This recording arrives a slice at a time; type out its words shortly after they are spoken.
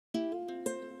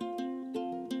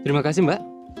Terima kasih, Mbak.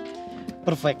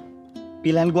 Perfect.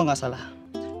 Pilihan gua nggak salah.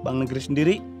 Bank negeri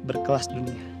sendiri berkelas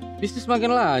dunia. Bisnis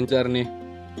makin lancar nih.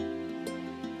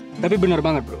 Tapi benar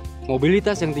banget, bro.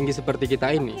 Mobilitas yang tinggi seperti kita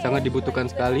ini sangat dibutuhkan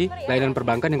sekali layanan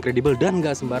perbankan yang kredibel dan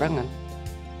nggak sembarangan.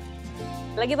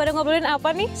 Lagi pada ngobrolin apa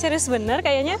nih? Serius bener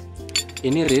kayaknya?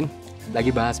 Ini, Rin,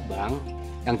 lagi bahas bank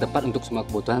yang tepat untuk semua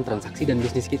kebutuhan transaksi dan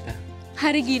bisnis kita.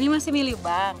 Hari gini masih milih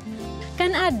bank.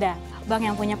 Kan ada bank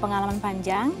yang punya pengalaman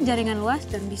panjang, jaringan luas,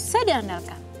 dan bisa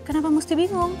diandalkan. Kenapa mesti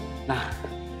bingung? Nah,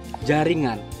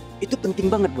 jaringan itu penting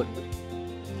banget buat gue.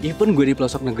 Even gue di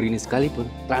pelosok negeri ini sekalipun,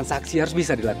 transaksi harus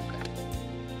bisa dilakukan.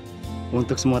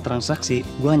 Untuk semua transaksi,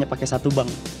 gua hanya pakai satu bank.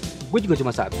 Gue juga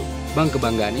cuma satu, bank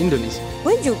kebanggaan Indonesia.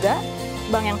 Gue juga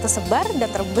bank yang tersebar dan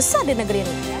terbesar di negeri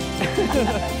ini.